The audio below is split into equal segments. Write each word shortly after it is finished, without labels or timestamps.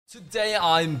Today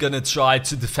I'm gonna try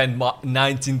to defend my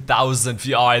 19,000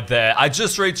 VR there. I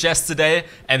just reached yesterday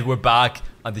and we're back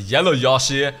on the yellow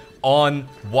Yoshi on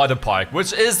Water Park,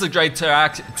 which is a great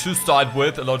track to start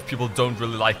with. A lot of people don't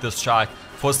really like this track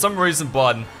for some reason,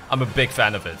 but I'm a big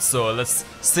fan of it. So let's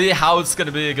see how it's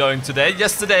gonna be going today.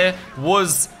 Yesterday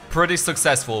was pretty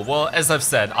successful. Well, as I've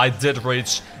said, I did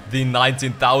reach the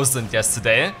 19,000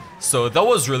 yesterday, so that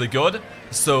was really good.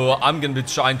 So I'm gonna be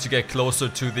trying to get closer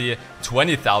to the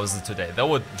 20,000 today. That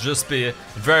would just be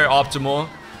very optimal,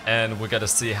 and we're gonna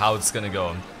see how it's gonna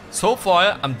go. So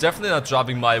far, I'm definitely not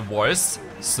dropping my voice,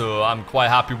 so I'm quite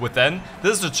happy with that.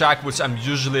 This is a track which I'm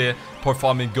usually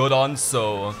performing good on,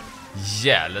 so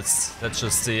yeah, let's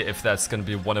just see if that's gonna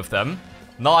be one of them.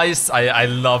 Nice, I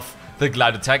love the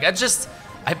glide attack.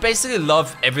 I basically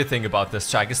love everything about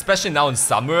this track, especially now in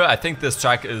summer. I think this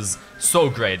track is so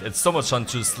great. It's so much fun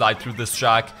to slide through this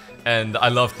track, and I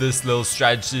love this little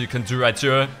strategy you can do right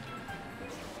here.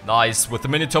 Nice, with the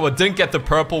mini turbo. Didn't get the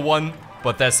purple one,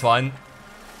 but that's fine.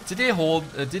 Did he hold,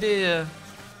 did he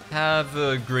have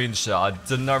a green shell? I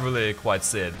did not really quite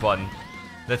see it, but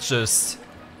let's just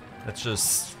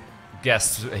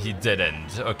guess he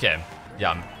didn't. Okay,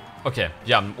 yeah,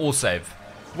 I'm all safe.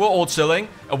 We're all chilling.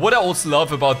 And what I also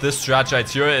love about this strat right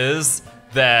here is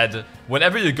that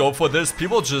whenever you go for this,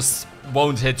 people just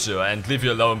won't hit you and leave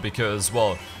you alone because,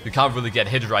 well, you can't really get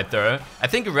hit right there. I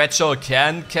think a red shell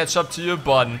can catch up to you,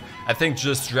 but I think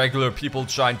just regular people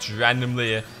trying to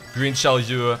randomly green shell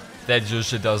you, that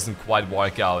usually doesn't quite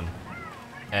work out.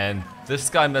 And this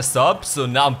guy messed up, so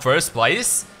now I'm first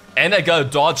place. And I got a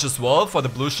dodge as well for the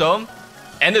blue shell.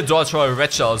 And a dodge for a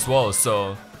red shell as well,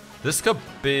 so this could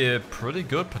be pretty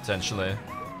good potentially.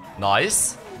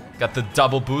 Nice. Got the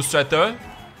double boost right there.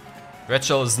 Red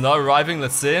shell is not arriving,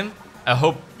 let's see. I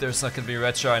hope there's not gonna be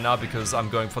red shell right now because I'm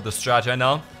going for the strat right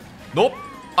now. Nope.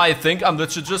 I think I'm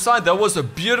literally just fine. That was a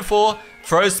beautiful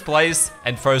first place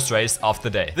and first race of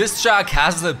the day. This track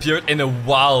hasn't appeared in a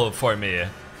while for me.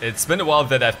 It's been a while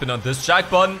that I've been on this track,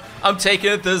 but I'm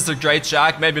taking it. This is a great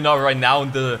track. Maybe not right now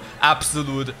in the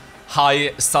absolute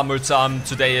high summertime.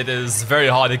 Today it is very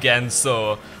hot again,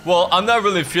 so well, I'm not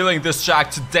really feeling this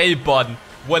track today, but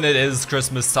when it is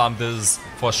Christmas time, this is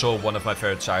for sure one of my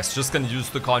favorite tracks. Just gonna use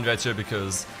the coin right here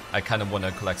because I kind of want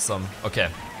to collect some. Okay,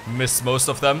 missed most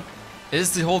of them.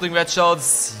 Is he holding red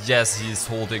shells? Yes, he's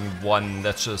holding one.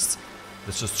 Let's just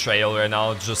trail right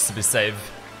now just to be safe.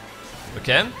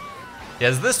 Okay.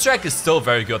 Yes, this track is still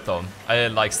very good though. I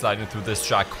like sliding through this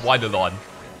track quite a lot.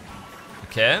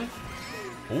 Okay.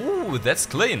 Ooh, that's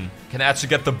clean. Can I actually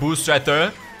get the boost right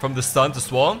there from the stunt as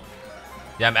well?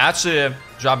 Yeah, I'm actually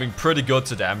driving pretty good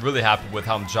today. I'm really happy with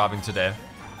how I'm driving today.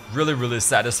 Really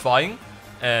satisfying.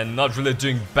 And not really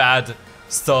doing bad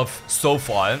stuff so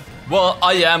far. Well,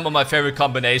 I am on my favorite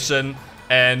combination.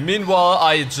 And meanwhile,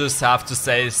 I just have to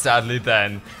say, sadly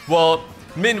then, well,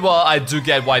 meanwhile, I do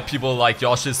get why people like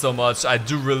Yoshi so much. I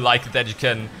do really like that you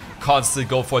can constantly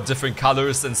go for different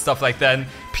colors and stuff like that.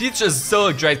 Peach is still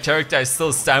a great character, I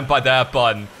still stand by that,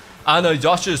 but I don't know,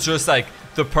 Yoshi is just like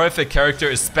the perfect character,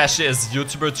 especially as a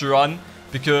YouTuber to run,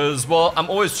 because, well,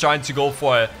 I'm always trying to go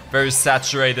for very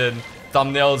saturated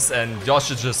thumbnails, and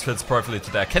Yoshi just fits perfectly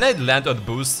to that. Can I land on the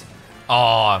boost?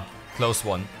 Ah, close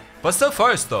one. But still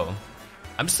first though.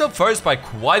 I'm still first by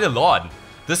quite a lot.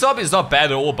 This hobby is not bad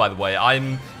at all, by the way.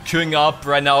 I'm queuing up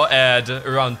right now at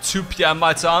around 2 PM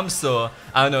my time, so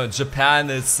I don't know, in Japan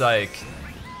it's like,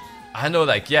 I don't know,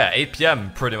 like, yeah, 8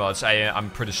 PM pretty much, I'm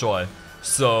pretty sure.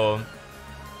 So,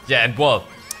 yeah, and well,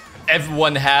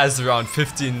 everyone has around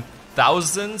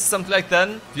 15,000, something like that,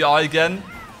 VR again.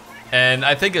 And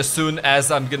I think as soon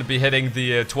as I'm gonna be hitting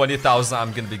the 20,000,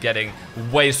 I'm gonna be getting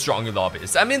way stronger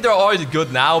lobbies. I mean, they're already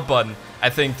good now, but I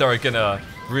think they're gonna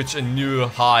reach a new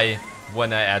high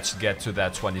when I actually get to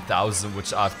that 20,000,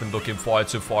 which I've been looking forward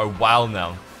to for a while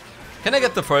now. Can I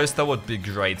get the first? That would be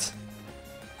great.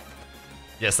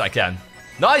 Yes, I can.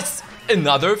 Nice!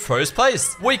 Another first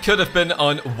place. We could have been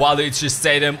on Waluigi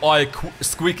Stadium or a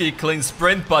squeaky clean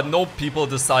sprint, but no, people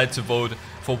decide to vote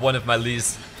for one of my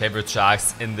least favorite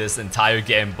tracks in this entire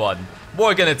game, but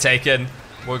we're gonna take it.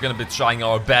 We're gonna be trying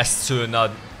our best to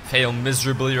not fail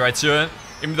miserably right here,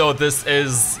 even though this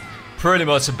is pretty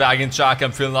much a bagging track,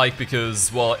 I'm feeling like,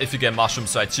 because, well, if you get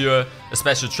mushrooms right here,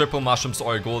 especially triple mushrooms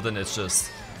or golden, it's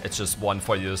just one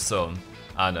for you, so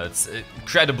I don't know, it's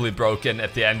incredibly broken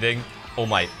at the ending. Oh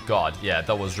my god, yeah,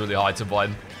 that was really hard to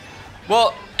avoid.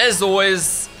 Well, as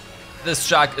always, this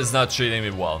track is not treating me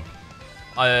well.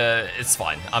 It's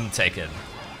fine, I'm taking it.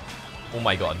 Oh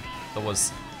my god, that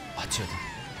was, oh, dude,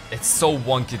 it's so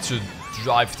wonky to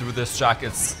drive through this track.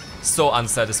 It's so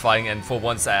unsatisfying, and for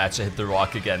once I actually hit the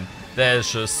rock again. That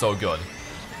is just so good.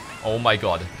 Oh my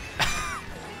god.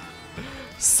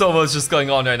 So much is going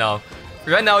on right now.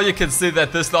 Right now you can see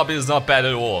that this lobby is not bad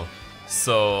at all.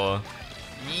 So...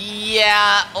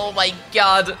 yeah, oh my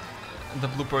god. The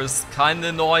blooper is kinda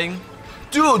annoying.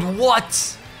 Dude,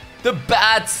 what? The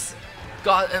bats.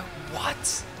 God,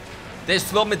 what? They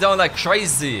slowed me down like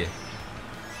crazy.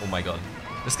 Oh my god.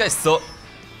 This guy's still...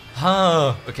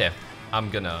 huh. Okay, I'm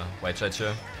gonna wait right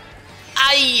here.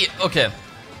 Aye! Okay.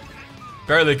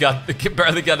 Barely got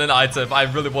an item. I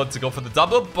really want to go for the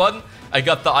double, but I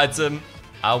got the item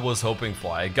I was hoping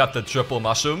for. I got the triple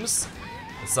mushrooms.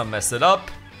 Let's not mess it up.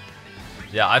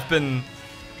 Yeah, I've been...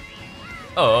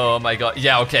 oh my god.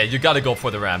 Yeah, okay, you gotta go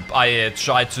for the ramp. I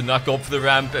tried to not go for the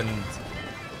ramp and...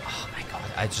 oh my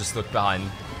god, I just looked behind.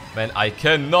 Man, I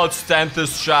cannot stand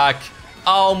this track.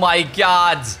 Oh my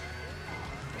god.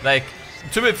 Like,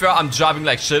 to be fair, I'm driving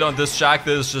like shit on this track.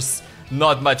 This is just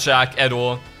not my track at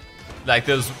all. Like,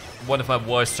 this is one of my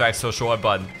worst tracks for sure,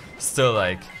 but still,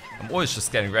 like, I'm always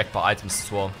just getting wrecked by items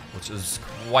as well, which is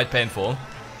quite painful.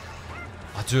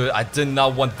 Oh, dude, I did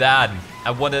not want that.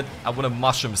 I wanted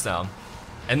mushrooms now.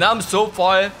 And now I'm so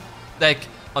far, like,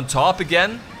 on top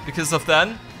again because of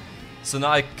that. So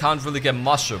now I can't really get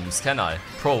mushrooms, can I?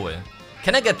 Probably.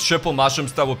 Can I get triple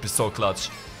mushrooms? That would be so clutch.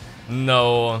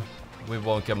 No, we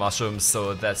won't get mushrooms,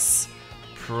 so that's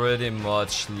pretty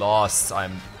much lost,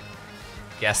 I'm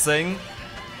guessing.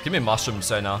 Give me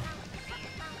mushrooms right now.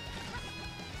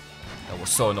 That was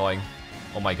so annoying.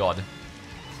 Oh my god.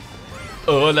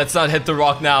 Oh, let's not hit the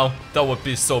rock now. That would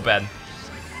be so bad.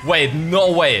 Wait,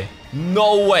 no way.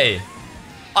 No way.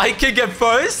 I can get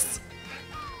first?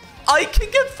 I can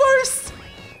get first?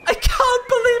 I can't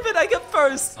believe it. I get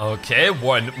first. Okay,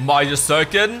 one Mario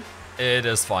Circuit. It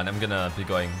is fine. I'm gonna be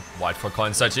going wide for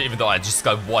coin search, even though I just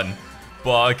got one.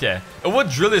 But okay. It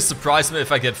would really surprise me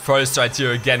if I get first right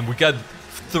here again. We got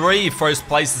 3 first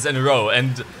places in a row.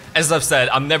 And as I've said,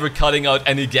 I'm never cutting out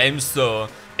any games. So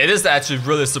it is actually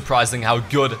really surprising how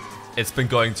good it's been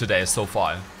going today so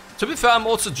far. To be fair, I'm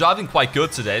also driving quite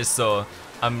good today. So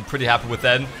I'm pretty happy with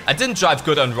that. I didn't drive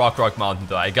good on Rock Mountain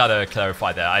though. I gotta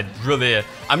clarify that.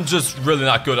 I'm just really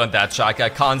not good on that track. I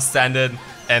can't stand it.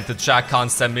 And the track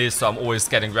can't stand me, so I'm always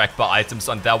getting wrecked by items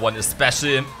on that one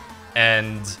especially.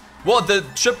 And, well, the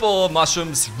triple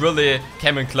mushrooms really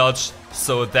came in clutch,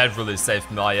 so that really saved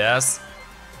my ass.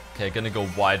 Okay, gonna go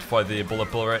wide for the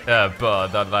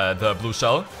the blue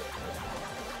shell.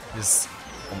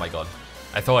 Oh my god.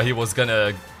 I thought he was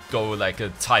gonna go like a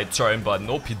tight turn, but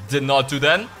nope, he did not do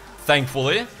that,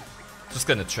 thankfully. Just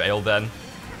gonna trail then.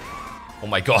 Oh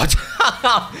my god.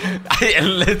 I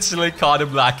literally caught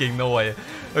him lacking, no way.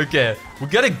 Okay, we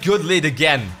got a good lead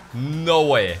again. No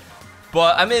way.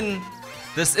 But, I mean,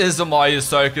 this is a Mario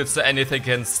Circuit, so anything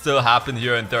can still happen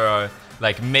here. And there are,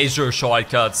 like, major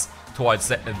shortcuts towards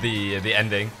the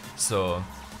ending. So,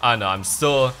 I don't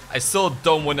know, I still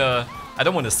don't want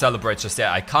to celebrate just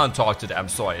yet. I can't talk today, I'm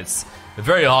sorry. It's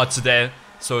very hard today.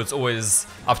 So, it's always,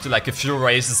 after, like, a few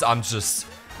races, I'm just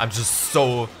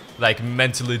so, like,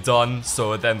 mentally done.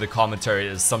 So, then the commentary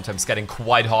is sometimes getting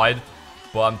quite hard.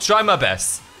 But I'm trying my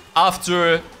best.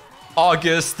 After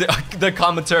August, the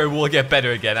commentary will get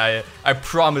better again. I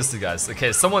promise you guys.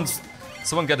 Okay, someone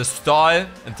got a star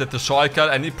and did the shortcut.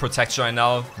 I need protection right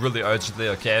now, really urgently.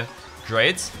 Okay,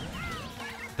 great.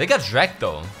 They got wrecked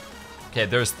though. Okay,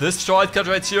 there's this shortcut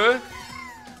right here.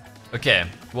 Okay,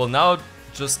 well now it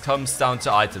just comes down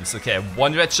to items. Okay,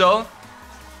 1 red shell.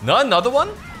 No, another one?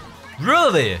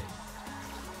 Really?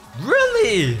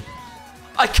 Really?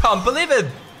 I can't believe it.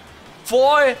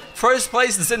 4 first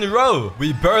places in a row.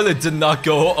 We barely did not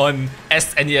go on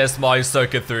SNES Mario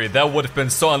Circuit 3. That would have been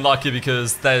so unlucky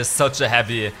because that is such a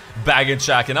heavy bagging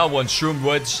track. And I want Shroom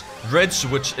Ridge,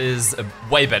 which is a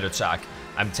way better track.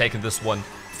 I'm taking this one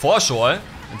for sure.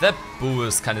 And that boo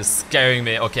is kind of scaring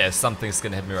me. Okay, something's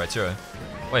gonna hit me right here.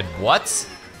 Wait, what?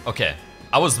 Okay,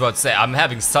 I was about to say, I'm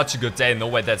having such a good day. No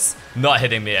way that's not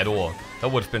hitting me at all.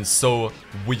 That would have been so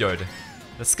weird.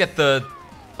 Let's get the...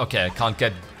 Okay, I can't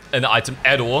get an item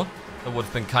at all. That would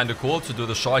have been kind of cool to do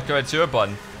the shortcut right here, but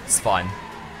it's fine.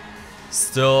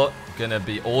 Still gonna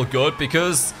be all good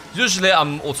because usually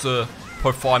I'm also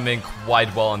performing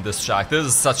quite well on this track. This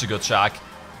is such a good track.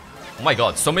 Oh my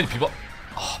god, so many people.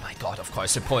 Oh my god, of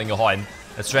course they're pulling a horn.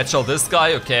 Let's red shell this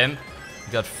guy. Okay,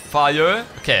 we got fire.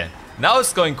 Okay, now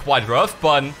it's going quite rough,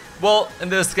 but well, in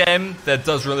this game that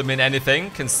doesn't really mean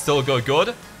anything. Can still go good.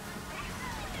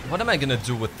 What am I gonna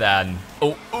do with that?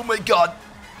 Oh my god.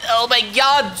 Oh my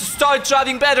god, start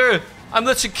driving better. I'm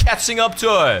literally catching up to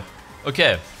her.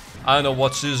 Okay, I don't know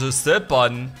what she just did,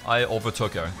 but I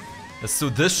overtook her. Let's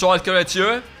do this shortcut right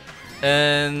here.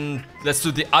 And let's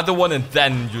do the other one and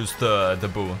then use the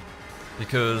boo.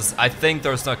 Because I think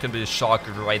there's not gonna be a shark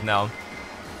right now.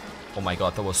 Oh my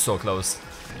god, that was so close.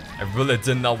 I really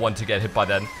did not want to get hit by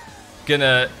that.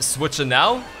 Gonna switch it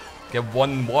now. Get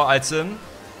one more item.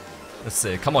 Let's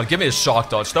see. Come on, give me a shark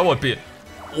dodge. That would be...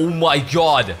 Oh my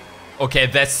god. Okay,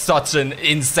 that's such an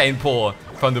insane pull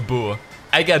from the boo.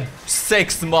 I get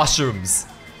 6 mushrooms.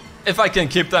 If I can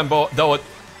keep them both, that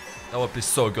would be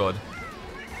so good.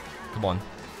 Come on.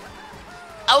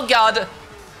 Oh god.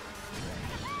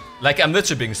 Like, I'm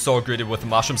literally being so greedy with the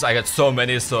mushrooms. I got so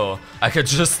many, so I could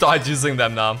just start using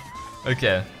them now.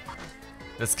 Okay.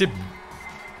 Let's keep...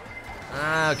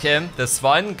 okay, that's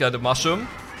fine. Got a mushroom.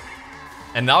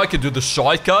 And now I can do the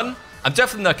shotgun. I'm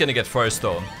definitely not gonna get first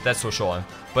though. That's for sure.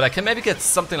 But I can maybe get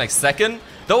something like second.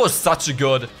 That was such a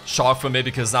good shark for me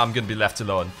because now I'm gonna be left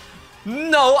alone.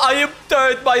 No, I am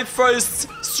third. My first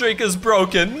streak is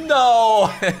broken.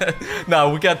 No. No,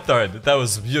 we got third. That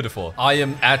was beautiful. I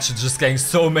am actually just getting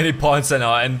so many points right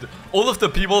now. And all of the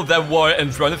people that were in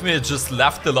front of me just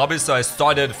left the lobby. So I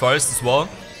started first as well.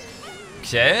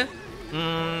 Okay.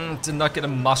 Did not get a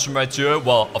mushroom right here.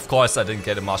 Well, of course I didn't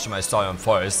get a mushroom. I started on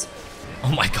first.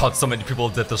 Oh my god, so many people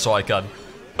did the shotgun.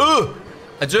 Ugh!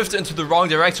 I drifted into the wrong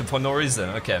direction for no reason.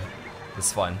 Okay.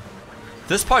 It's fine.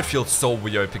 This part feels so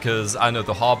weird because I know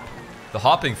the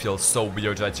hopping feels so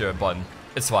weird right here, but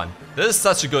it's fine. This is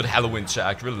such a good Halloween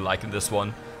track. Really liking this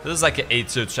one. This is like an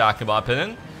 8-tier track in my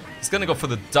opinion. It's gonna go for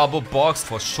the double box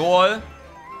for sure.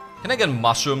 Can I get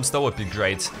mushrooms? That would be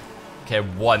great. Okay,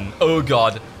 1. Oh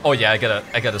god. Oh yeah, I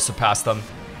gotta surpass them.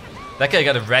 That guy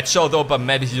got a red shell though, but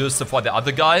maybe he used it for the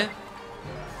other guy.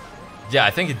 Yeah,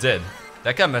 I think he did.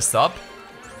 That guy messed up.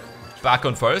 Back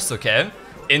on first, okay.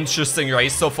 Interesting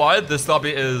race so far. This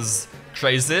lobby is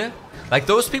crazy. Like,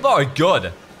 those people are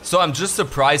good. So I'm just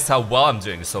surprised how well I'm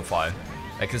doing so far.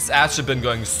 Like, it's actually been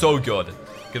going so good.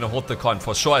 Gonna hold the coin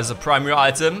for sure as a primary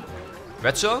item.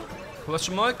 Retro?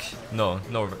 Question mark? No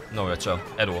retro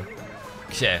at all.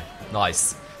 Okay,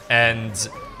 nice. And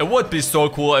it would be so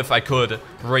cool if I could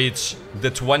reach the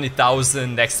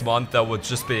 20,000 next month. That would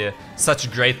just be such a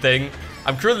great thing.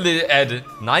 I'm currently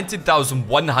at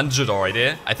 19,100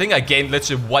 already. I think I gained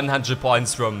literally 100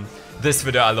 points from this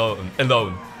video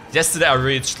alone. Yesterday I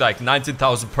reached like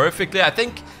 19,000 perfectly. I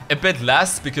think a bit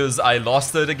less because I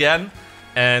lost it again.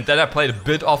 And then I played a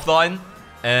bit offline.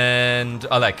 And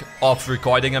like off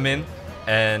recording, I mean.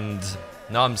 And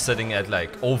now I'm sitting at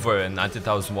like over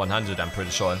 19,100, I'm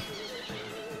pretty sure.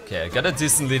 Okay, I got a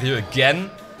decent lead here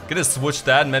again. Gonna switch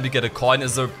that and maybe get a coin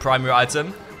as a primary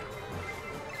item.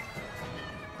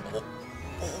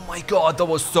 Oh my god, that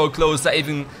was so close. I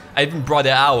even brought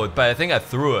it out, but I think I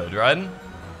threw it, right?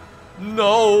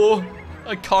 No,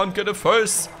 I can't get it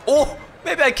first. Oh,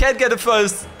 maybe I can't get it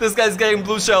first. This guy's getting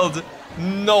blue shelled.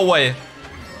 No way.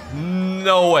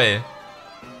 No way.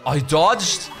 I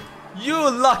dodged? You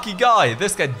lucky guy.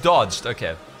 This guy dodged.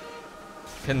 Okay.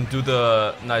 Can do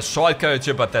the nice shortcut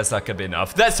here, but that's not gonna be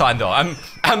enough. That's fine though. I'm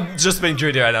just being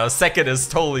greedy right now. Second is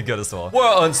totally good as well. We're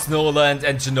on Snowland,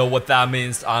 and you know what that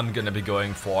means. I'm gonna be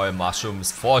going for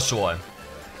mushrooms for sure.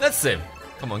 Let's see.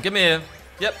 Come on, give me a...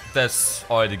 Yep, that's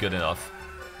already good enough.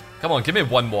 Come on, give me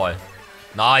one more.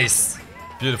 Nice.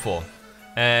 Beautiful.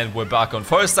 And we're back on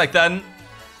first like then.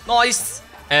 Nice.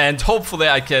 And hopefully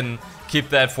I can keep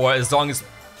that for as long as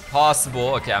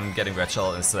possible. Okay, I'm getting red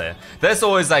shell instead. That's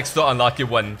always like so unlucky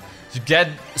when you get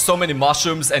so many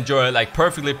mushrooms and you're like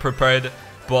perfectly prepared,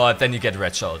 but then you get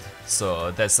red shelled.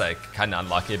 So that's like kind of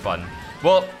unlucky, but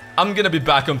well, I'm gonna be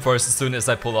back on first as soon as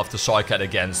I pull off the shortcut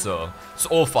again, so it's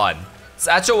all fine. It's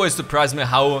actually always surprised me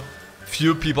how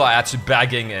few people are actually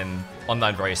bagging in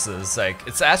online races. Like,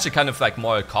 it's actually kind of like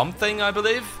more a comp thing, I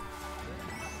believe.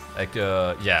 Like,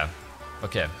 yeah.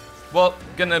 Okay. Well,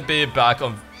 gonna be back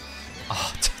on...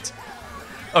 Oh,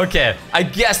 okay, I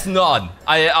guess not.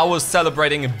 I was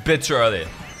celebrating a bit too early.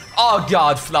 Oh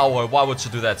god, Flower, why would you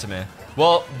do that to me?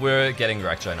 Well, we're getting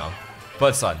wrecked right now.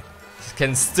 But son,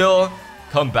 can still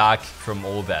come back from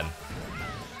all that.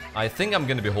 I think I'm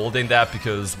gonna be holding that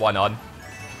because why not?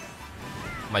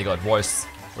 Oh my god, where's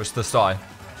the star?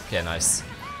 Okay, nice.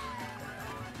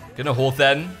 Gonna hold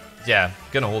then. Yeah,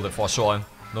 gonna hold it for sure.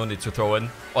 No need to throw in.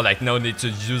 Or like, no need to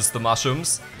use the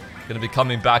mushrooms. Gonna be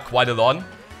coming back quite a lot.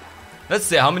 Let's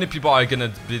see how many people are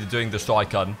gonna be doing the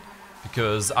shotgun.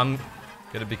 Because I'm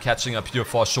gonna be catching up here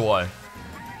for sure.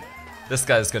 This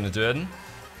guy is gonna do it.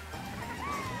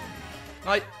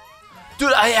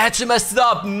 Dude, I actually messed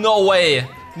up. No way.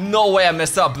 No way I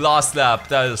messed up last lap.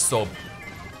 That is so...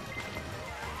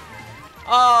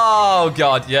 Oh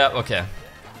god, yeah, okay.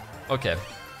 Okay.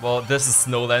 Well, this is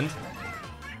Snowland.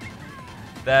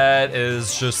 That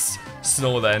is just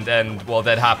Snowland, and well,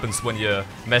 that happens when you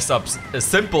mess up a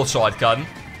simple shortcut.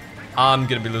 I'm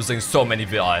gonna be losing so many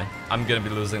VI. I'm gonna be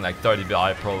losing like 30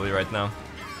 VI probably right now.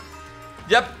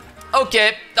 Yep.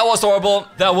 Okay, that was horrible.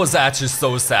 That was actually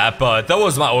so sad, but that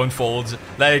was my own fault.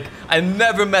 Like, I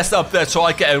never mess up that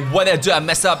shortcut, and when I do, I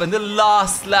mess up in the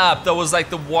last lap. That was like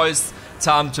the worst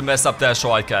time to mess up that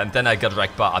shortcut, and then I got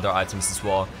wrecked by other items as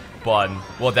well. But,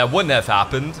 well, that wouldn't have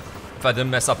happened if I didn't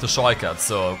mess up the shortcut.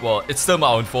 So, well, it's still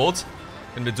my own fault.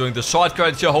 I'm gonna be doing the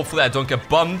shortcut here. Hopefully I don't get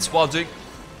bumped while doing...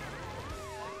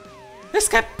 This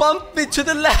guy bumped me to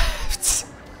the left.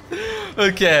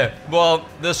 Okay, well,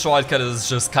 this shortcut is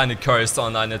just kind of cursed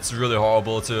online. It's really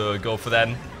horrible to go for that.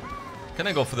 Can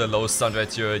I go for the low stun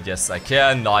right here? Yes, I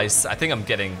can. Nice. I think I'm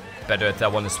getting better at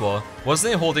that one as well.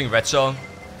 Wasn't he holding red shell?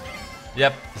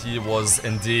 Yep, he was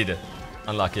indeed.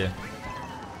 Unlucky.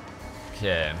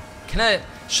 Okay.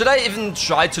 Should I even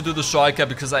try to do the shortcut?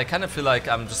 Because I kind of feel like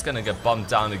I'm just gonna get bumped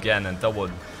down again, and that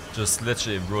would just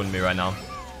literally ruin me right now.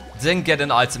 Didn't get an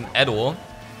item at all,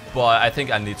 but I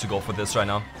think I need to go for this right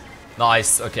now.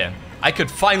 Nice, okay. I could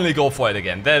finally go for it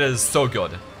again. That is so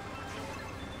good.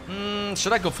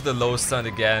 Should I go for the low stun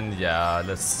again? Yeah,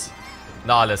 let's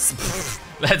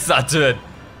let's not do it.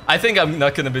 I think I'm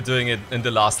not gonna be doing it in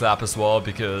the last lap as well,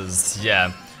 because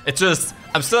yeah,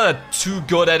 I'm still not too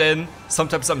good at it.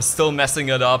 Sometimes I'm still messing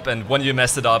it up, and when you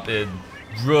mess it up, it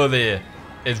really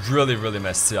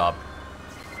messes you up.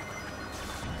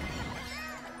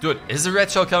 Dude, is the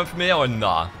red shell coming for me or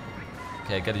nah?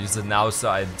 Okay, I gotta use it now, so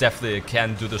I definitely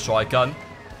can do the shotgun.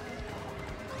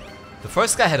 The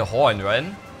first guy had a horn, right?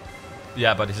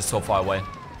 Yeah, but he's so far away.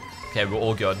 Okay, we're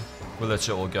all good. We're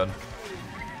literally all good.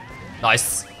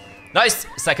 Nice. Nice!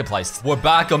 Second place. We're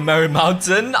back on Merry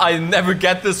Mountain. I never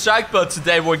get this track, but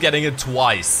today we're getting it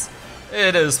twice.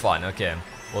 It is fine, okay.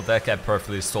 Well, that guy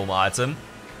perfectly stole my item.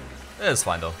 It is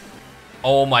fine, though.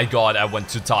 Oh my god, I went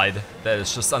too tight. That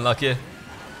is just unlucky.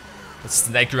 Let's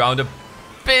snake around a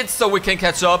bit so we can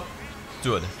catch up.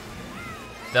 Dude,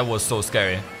 that was so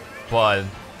scary. But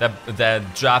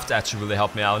that draft actually really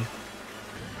helped me out.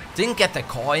 Didn't get the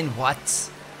coin,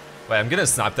 what? Wait, I'm gonna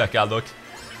snipe that guy, look.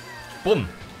 Boom.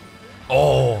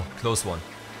 Oh, close one.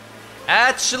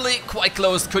 Actually, quite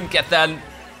close, couldn't get that.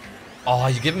 Oh,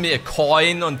 you're giving me a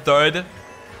coin on third?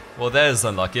 Well, that is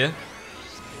unlucky.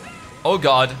 Oh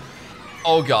god.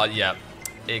 Oh god, yeah.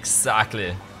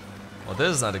 Exactly. Well,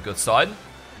 this is not a good start.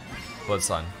 But it's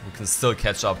fine. We can still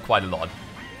catch up quite a lot.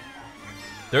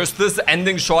 There's this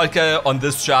ending shortcut on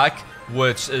this track,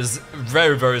 which is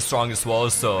very strong as well.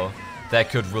 So that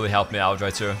could really help me out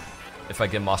right here. If I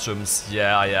get mushrooms.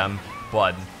 Yeah, I am.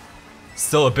 But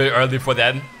still a bit early for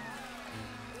that.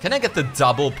 Can I get the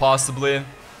double possibly?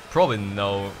 Probably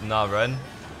no. Not right.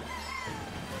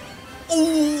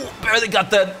 Ooh, barely got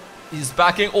that. He's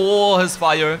backing all his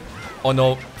fire. Oh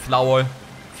no, flower.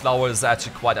 Flower is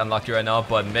actually quite unlucky right now,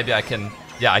 but maybe I can...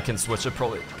 Yeah, I can switch it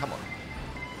probably. Come on.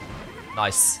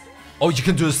 Nice. Oh, you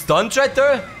can do a stunt right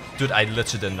there? Dude, I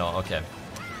literally didn't know. Okay.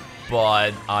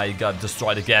 But I got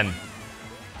destroyed again.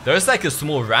 There's like a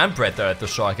small ramp right there at the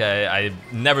shark. I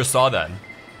never saw that.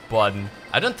 But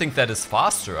I don't think that is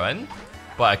faster, right?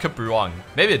 But I could be wrong.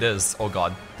 Maybe it is. Oh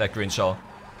god, that green shell.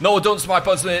 No, don't smart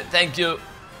punch me. Thank you.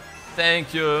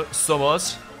 Thank you so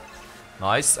much.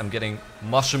 Nice. I'm getting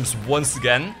mushrooms once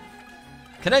again.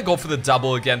 Can I go for the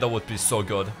double again? That would be so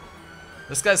good.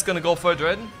 This guy's gonna go for it,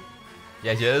 right?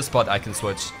 Yeah, he is, but I can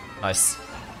switch. Nice.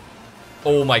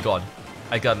 Oh my god.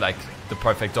 I got like the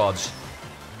perfect dodge.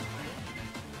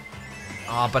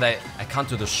 Ah, but I can't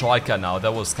do the shortcut now.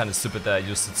 That was kind of stupid that I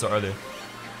used it so early.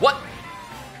 What?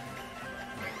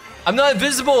 I'm not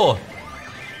invisible!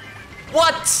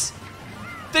 What?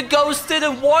 The ghost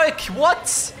didn't work!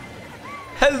 What?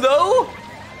 Hello?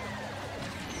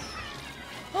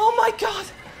 Oh my god!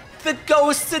 The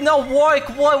ghost did not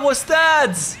work! What was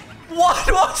that? What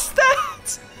was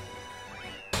that?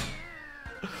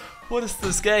 What is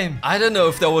this game? I don't know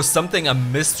if there was something I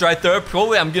missed right there.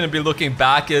 Probably I'm gonna be looking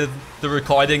back at the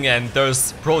recording and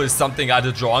there's probably something I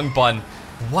did wrong, but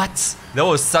what? That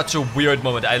was such a weird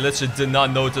moment. I literally did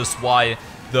not notice why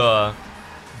the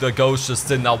ghost just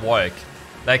did not work.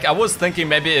 Like, I was thinking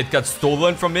maybe it got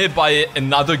stolen from me by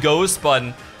another ghost, but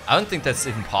I don't think that's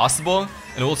even possible.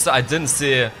 And also, I didn't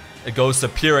see a ghost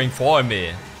appearing for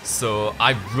me. So,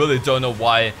 I really don't know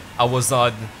why I was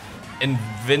not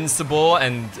invincible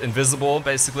and invisible,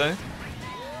 basically.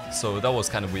 So, that was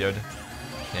kind of weird.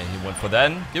 Okay, he went for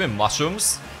that. Give me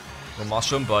mushrooms. No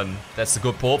mushroom, but that's a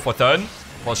good pull for third,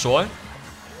 for sure.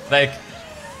 Like,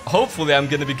 hopefully I'm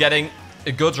gonna be getting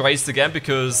a good race again,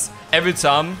 because every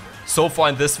time so far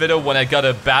in this video, when I got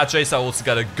a bad race, I also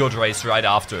got a good race right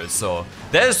after it. So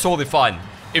that is totally fine.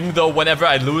 Even though whenever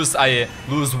I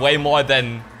lose way more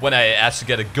than when I actually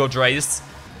get a good race.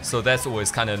 So that's always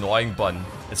kind of annoying, but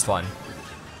it's fine.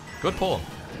 Good pull.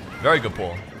 Very good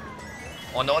pull.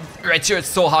 Oh no, right here it's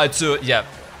so hard to, yeah,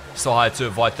 so hard to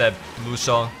avoid that blue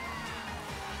shell.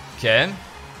 Okay.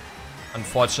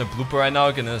 Unfortunate blooper right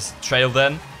now, gonna trail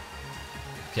then.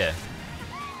 Okay.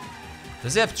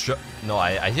 Does he have no,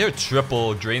 I hear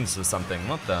triple greens or something.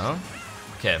 What the hell?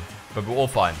 Okay, but we're all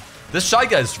fine. This Shy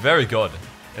Guy is very good.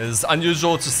 It is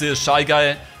unusual to see a Shy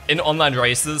Guy in online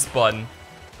races, but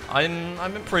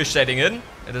I'm appreciating it.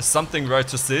 It is something rare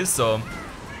to see, so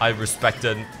I respect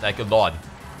it like a lot.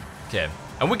 Okay,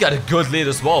 and we got a good lead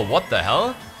as well. What the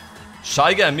hell?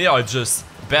 Shy Guy and me are just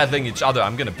battling each other.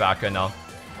 I'm gonna back right now.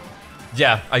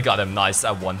 Yeah, I got him. Nice.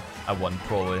 I won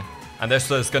probably. And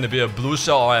there's gonna be a blue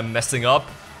shell or I'm messing up.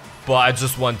 But I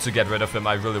just want to get rid of him.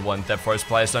 I really want that first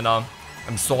place right now.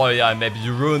 I'm sorry, maybe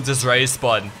you ruined this race,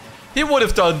 but he would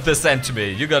have done the same to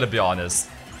me. You gotta be honest.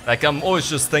 Like, I'm always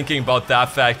just thinking about that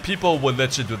fact. People will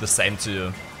literally do the same to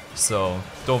you. So,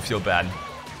 don't feel bad.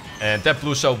 And that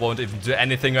blue shell won't even do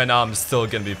anything right now. I'm still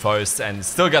gonna be first and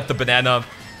still got the banana.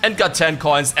 And got 10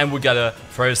 coins and we got a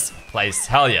first place.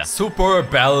 Hell yeah. Super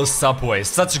Battle Subway.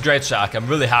 Such a great track. I'm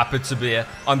really happy to be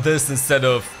on this instead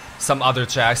of some other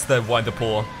tracks that were in the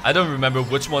pool. I don't remember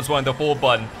which ones were in the pool,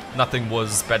 but nothing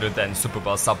was better than Super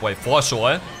Battle Subway for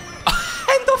sure.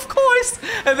 And of course,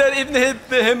 and then even hit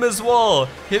him as well.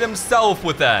 Hit himself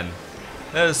with that.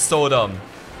 That is so dumb.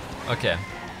 Okay.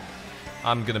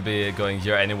 I'm gonna be going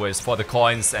here anyways for the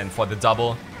coins and for the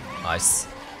double. Nice.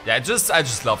 Yeah, I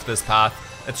just love this path.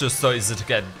 It's just so easy to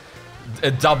get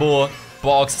a double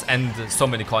box and so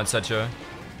many coins at you.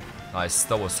 Nice,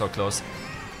 that was so close.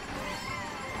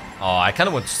 Oh, I kind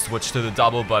of want to switch to the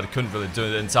double, but I couldn't really do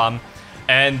it in time.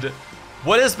 And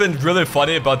what has been really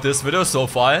funny about this video so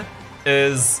far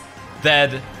is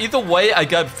that either way I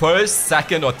got first,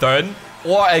 second, or third,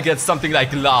 or I get something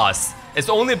like last. It's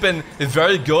only been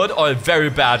very good or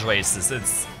very bad races.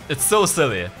 It's so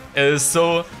silly. It is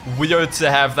so weird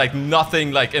to have like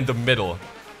nothing like in the middle.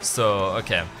 So,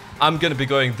 okay. I'm gonna be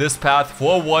going this path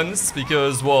for once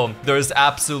because, well, there's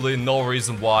absolutely no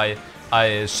reason why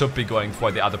I should be going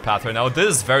for the other path right now.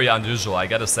 This is very unusual, I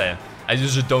gotta say. I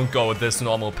usually don't go with this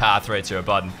normal path right here,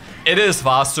 but it is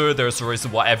faster. There's a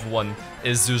reason why everyone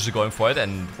is usually going for it.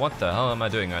 And what the hell am I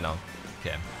doing right now?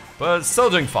 Okay, but still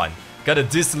doing fine. Got a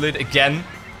decent lead again.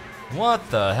 What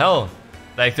the hell?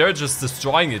 Like, they're just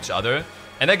destroying each other.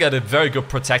 And I got a very good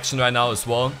protection right now as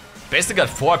well. Basically got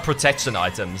 4 protection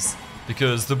items.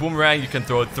 Because the boomerang, you can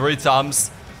throw it 3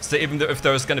 times. So even if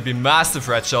there's gonna be massive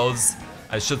red shells,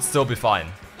 I should still be fine.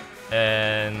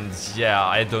 And yeah,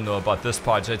 I don't know about this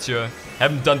part right here.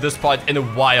 Haven't done this part in a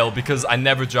while because I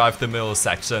never drive the middle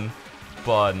section.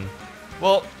 But,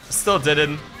 well, still did it.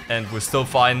 And we're still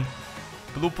fine.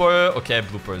 Blooper, okay,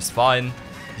 blooper is fine.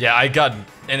 Yeah, I got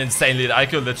an insane lead. I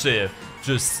could literally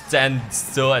just stand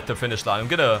still at the finish line. I'm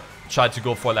gonna try to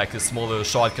go for like a smaller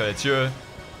shortcut right here.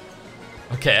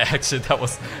 Okay, actually that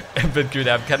was a bit good.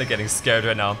 I'm kind of getting scared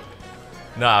right now.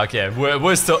 Nah, okay,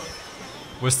 we're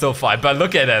still fine. But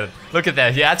look at it. Look at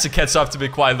that. He had to catch up to me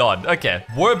quite a lot. Okay,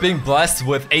 we're being blessed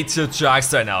with 8-tier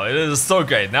tracks right now. It is so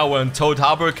great. Now we're in Toad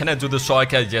Harbor. Can I do the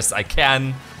shortcut? Yes, I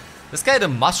can. This guy had a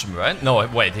mushroom, right? No,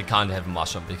 wait, he can't have a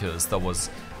mushroom because that was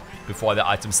before the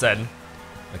item said.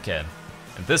 Okay.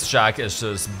 And this track is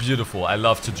just beautiful. I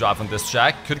love to drive on this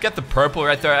track. Could get the purple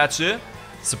right there, actually.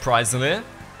 Surprisingly.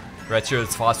 Right here,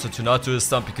 it's faster to not do this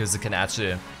stunt because it can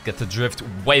actually get the drift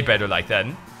way better like that.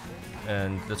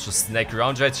 And let's just snake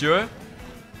around right here.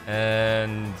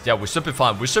 And yeah, we should be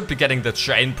fine. We should be getting the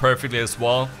train perfectly as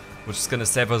well, which is gonna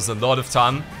save us a lot of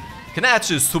time. Can I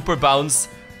actually super bounce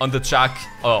on the track,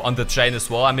 on the train as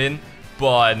well, I mean.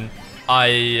 But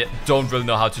I don't really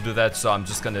know how to do that, so I'm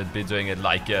just gonna be doing it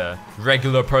like a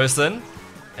regular person.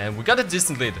 And we got a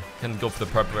decent lead. Can go for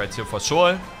the purple right here for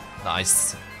sure.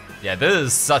 Nice. Yeah, this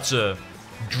is such a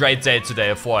great day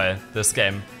today for this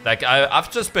game. Like, I've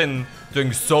just been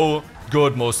doing so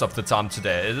good most of the time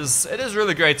today. It is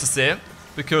really great to see.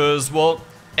 Because, well,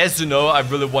 as you know, I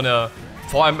really want to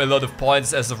farm a lot of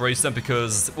points as of recent.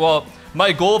 Because, well,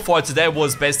 my goal for today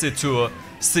was basically to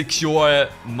secure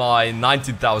my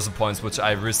 19,000 points, which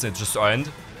I recently just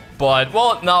earned. But,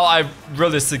 well, now I've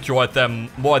really secured them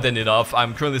more than enough.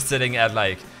 I'm currently sitting at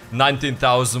like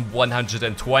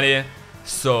 19,120.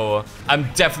 So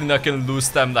I'm definitely not gonna lose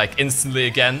them like instantly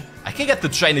again. I can get the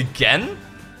train again?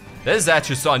 That is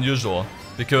actually so unusual.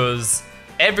 Because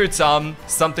every time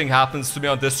something happens to me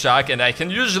on this track, and I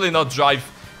can usually not drive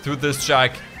through this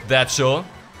track that chill.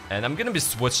 And I'm gonna be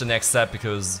switched the next step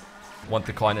because I want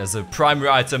the coin as a primary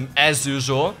item as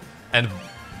usual. And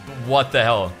what the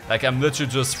hell? Like, I'm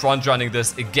literally just front running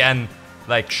this again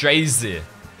like crazy.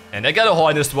 And I got a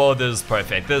horn as well. This is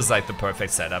perfect. This is like the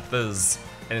perfect setup. This is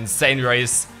an insane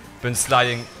race. Been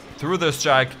sliding through this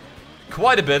track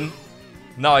quite a bit.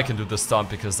 Now I can do the stomp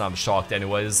because I'm shocked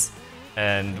anyways.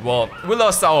 And well, we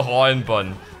lost our horn, but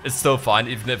it's still fine.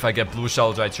 Even if I get blue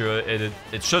shell right here,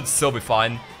 it should still be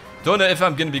fine. Don't know if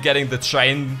I'm gonna be getting the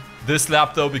train this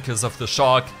lap though because of the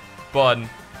shock. But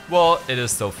well, it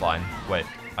is still fine. Wait,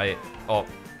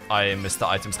 I missed the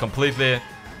items completely,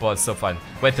 but it's still fine.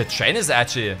 Wait, the train is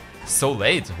actually so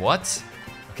late. What?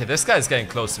 Okay, this guy is getting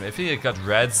close to me. If he got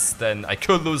reds, then I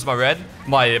could lose my red.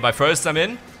 My first, I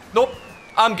mean. Nope.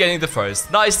 I'm getting the first.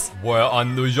 Nice. We're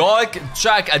on New York.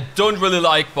 Track I don't really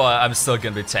like, but I'm still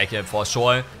gonna be taking it for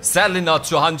sure. Sadly not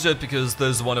 200 because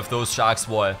this is one of those tracks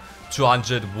where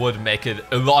 200 would make it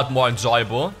a lot more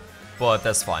enjoyable. But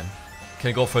that's fine.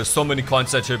 Can go for so many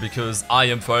coins right here because I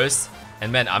am first.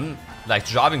 And man, I'm like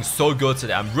driving so good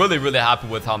today. I'm really, really happy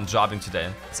with how I'm driving today.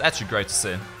 It's actually great to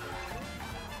see.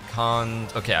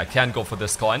 Okay, I can't go for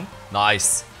this coin.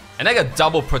 Nice. And I got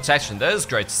double protection. That is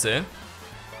great to see.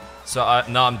 So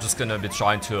now I'm just gonna be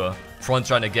trying to front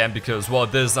run again because, well,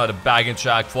 this is not a bagging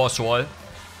track for sure.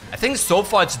 I think so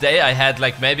far today I had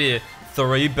like maybe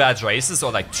 3 bad races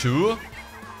or like 2,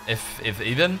 if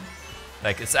even.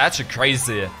 Like, it's actually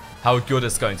crazy how good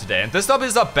it's going today. And this lobby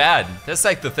is not bad. That's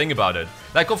like the thing about it.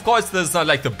 Like, of course, this is not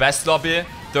like the best lobby.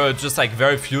 There are just like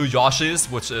very few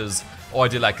Yoshis, which is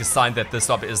already like a sign that this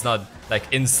lobby is not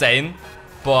like insane.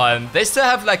 But they still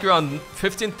have like around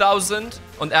 15,000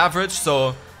 on average,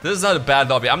 so this is not a bad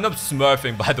lobby. I'm not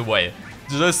smurfing, by the way,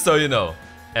 just so you know.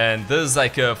 And this is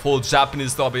like a full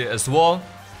Japanese lobby as well.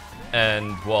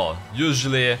 And well,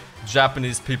 usually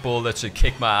Japanese people literally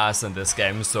kick my ass in this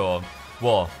game. So,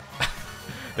 well,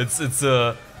 it's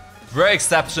a rare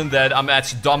exception that I'm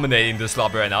actually dominating this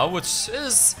lobby right now, which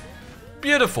is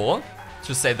beautiful,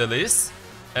 to say the least.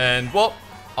 And well,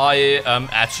 I am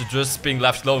actually just being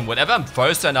left alone. Whenever I'm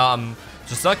first right now, I'm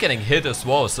just not getting hit as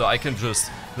well. So I can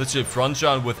just literally front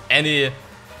run with any,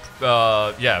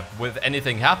 with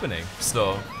anything happening.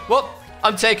 So, well,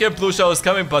 I'm taking blue shell is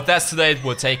coming, but that's today.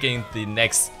 We're taking the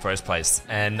next first place.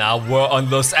 And now we're on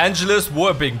Los Angeles.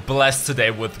 We're being blessed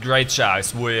today with great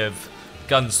tracks. We've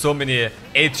gotten so many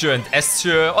A tier and S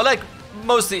tier, or like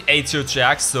mostly A tier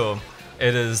tracks. So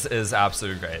it is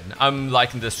absolutely great. I'm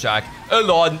liking this track a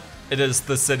lot. It is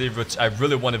the city which I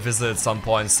really want to visit at some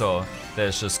point. So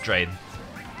that's just great.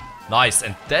 Nice,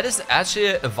 and that is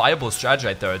actually a viable strategy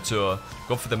right there to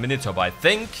go for the mini turbo. I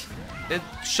think it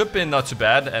should be not too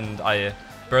bad, and I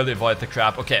barely avoid the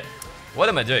crap. Okay, what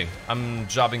am I doing? I'm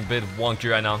driving a bit wonky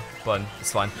right now, but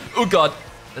it's fine. Oh god,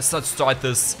 let's not start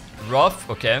this rough.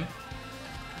 Okay.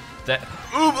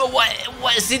 Ooh,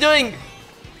 what is he doing?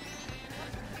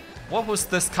 What was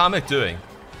this comic doing?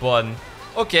 But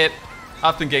okay.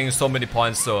 I've been getting so many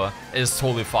points, so it's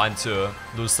totally fine to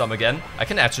lose some again. I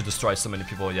can actually destroy so many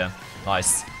people, yeah.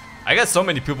 Nice. I got so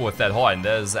many people with that horn.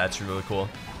 That is actually really cool.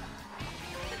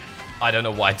 I don't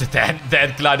know why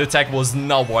that glide attack was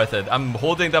not worth it. I'm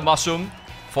holding the mushroom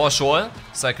for sure,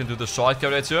 so I can do the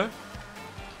shortcut right here.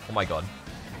 Oh my god.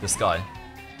 This guy.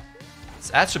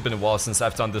 It's actually been a while since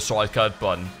I've done the shortcut,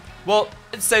 but well,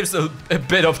 it saves a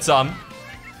bit of time.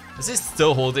 Is he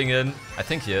still holding it? I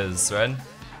think he is, right?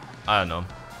 I don't know.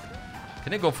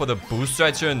 Can you go for the boost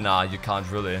right here? Nah, you can't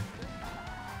really.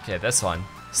 Okay, that's fine.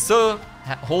 Still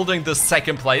holding the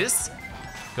second place.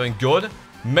 Going good.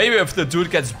 Maybe if the dude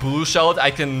gets blue shelled,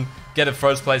 I can get a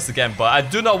first place again. But I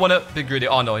do not want to be greedy.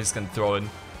 Oh no, he's gonna throw it.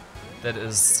 That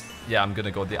is... Yeah, I'm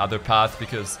gonna go the other path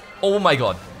because... Oh my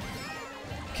god.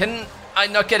 Can I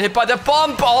not get hit by the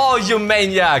bomb? Oh, you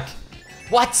maniac.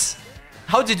 What?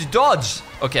 How did you dodge?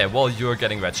 Okay, well, you're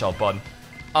getting red shell, bud.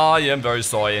 I am very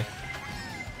sorry.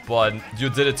 But you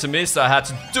did it to me, so I had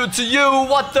to do it to you.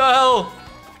 What the hell?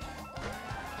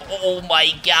 Oh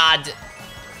my god.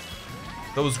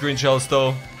 Those green shells,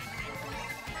 though.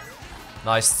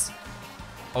 Nice.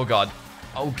 Oh god.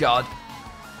 Oh god.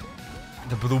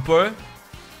 The blooper.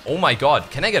 Oh my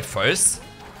god. Can I get first?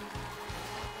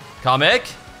 Comic.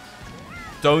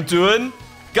 Don't do it.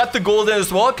 Got the golden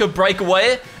as well. Could break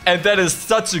away. And that is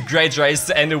such a great race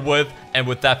to end it with. And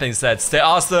with that being said, stay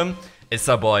awesome. It's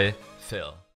our boy, Phil.